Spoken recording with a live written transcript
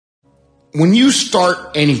when you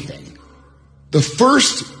start anything, the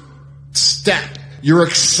first step, you're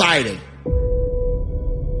excited.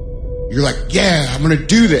 You're like, yeah, I'm going to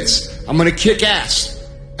do this. I'm going to kick ass.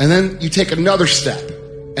 And then you take another step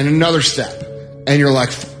and another step. And you're like,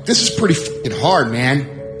 this is pretty fucking hard, man.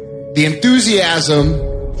 The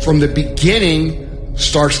enthusiasm from the beginning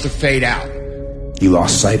starts to fade out. You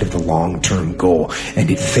lost sight of the long-term goal, and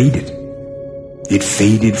it faded. It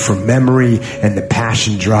faded from memory, and the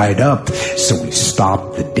passion dried up. So we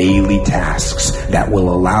stopped the daily tasks that will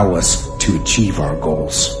allow us to achieve our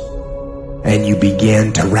goals. And you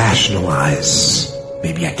began to rationalize.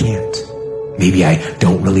 Maybe I can't. Maybe I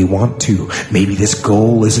don't really want to. Maybe this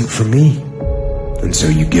goal isn't for me. And so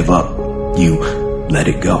you give up. You let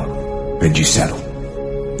it go. And you settle.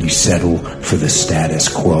 You settle for the status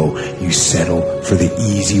quo. You settle for the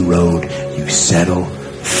easy road. You settle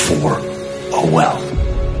for, oh well.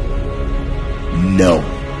 No.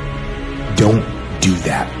 Don't do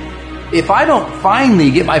that. If I don't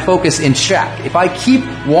finally get my focus in check, if I keep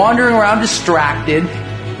wandering around distracted,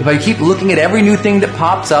 if I keep looking at every new thing that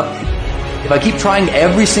pops up, if I keep trying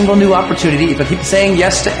every single new opportunity, if I keep saying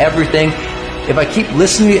yes to everything, if I keep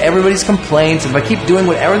listening to everybody's complaints, if I keep doing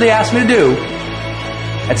whatever they ask me to do,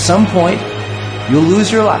 at some point, you'll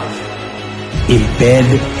lose your life.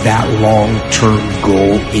 Embed that long-term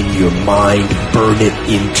goal in your mind. Burn it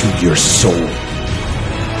into your soul.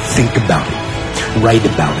 Think about it. Write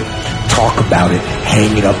about it. Talk about it.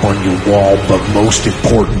 Hang it up on your wall. But most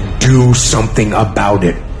important, do something about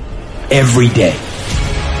it every day.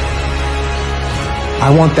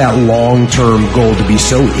 I want that long-term goal to be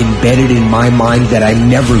so embedded in my mind that I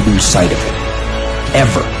never lose sight of it.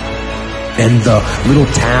 Ever. And the little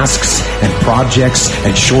tasks and projects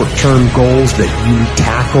and short-term goals that you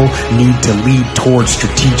tackle need to lead towards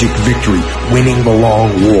strategic victory, winning the long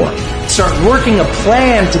war. Start working a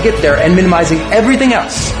plan to get there and minimizing everything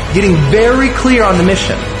else. Getting very clear on the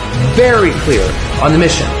mission. Very clear on the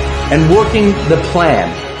mission. And working the plan.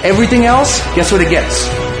 Everything else, guess what it gets?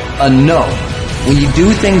 A no. When you do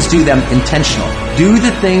things, do them intentional. Do the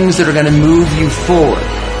things that are going to move you forward.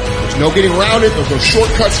 There's no getting around it. There's no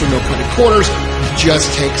shortcuts. There's no cutting corners. It just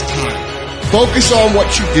takes time. Focus on what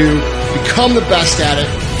you do. Become the best at it.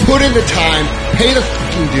 Put in the time. Pay the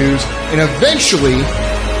fucking dues. And eventually,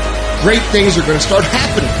 great things are going to start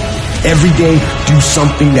happening. Every day, do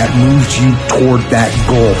something that moves you toward that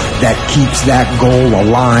goal, that keeps that goal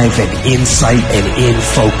alive and in sight and in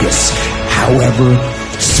focus. However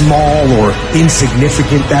small or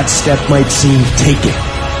insignificant that step might seem, take it.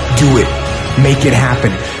 Do it. Make it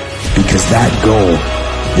happen. Because that goal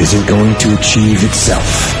isn't going to achieve itself.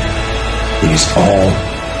 It is all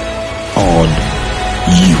on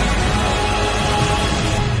you.